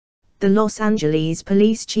the Los Angeles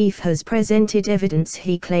police chief has presented evidence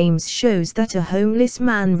he claims shows that a homeless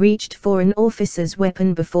man reached for an officer's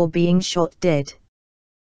weapon before being shot dead.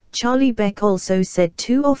 Charlie Beck also said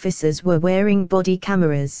 2 officers were wearing body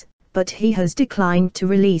cameras, but he has declined to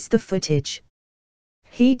release the footage.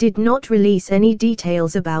 He did not release any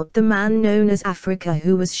details about the man known as Africa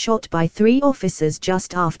who was shot by 3 officers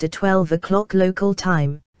just after 12 o'clock local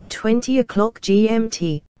time, 20 o'clock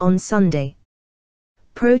GMT, on Sunday.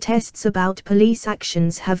 Protests about police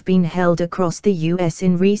actions have been held across the U.S.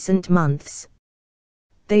 in recent months.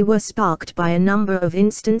 They were sparked by a number of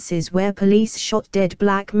instances where police shot dead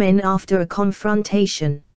black men after a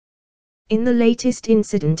confrontation. In the latest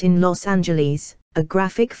incident in Los Angeles, a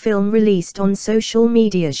graphic film released on social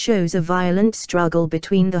media shows a violent struggle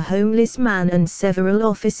between the homeless man and several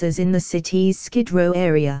officers in the city's Skid Row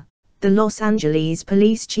area. The Los Angeles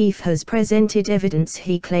police chief has presented evidence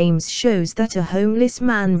he claims shows that a homeless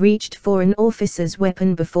man reached for an officer's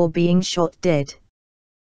weapon before being shot dead.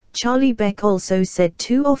 Charlie Beck also said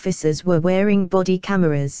 2 officers were wearing body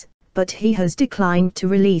cameras, but he has declined to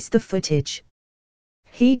release the footage.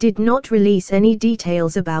 He did not release any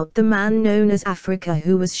details about the man known as Africa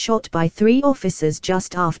who was shot by 3 officers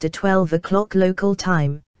just after 12 o'clock local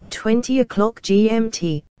time, 20 o'clock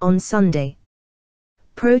GMT, on Sunday.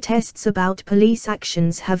 Protests about police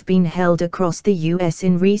actions have been held across the U.S.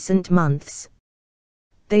 in recent months.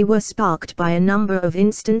 They were sparked by a number of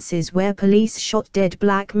instances where police shot dead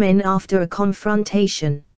black men after a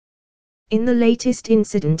confrontation. In the latest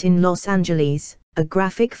incident in Los Angeles, a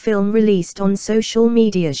graphic film released on social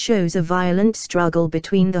media shows a violent struggle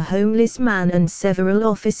between the homeless man and several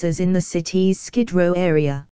officers in the city's Skid Row area.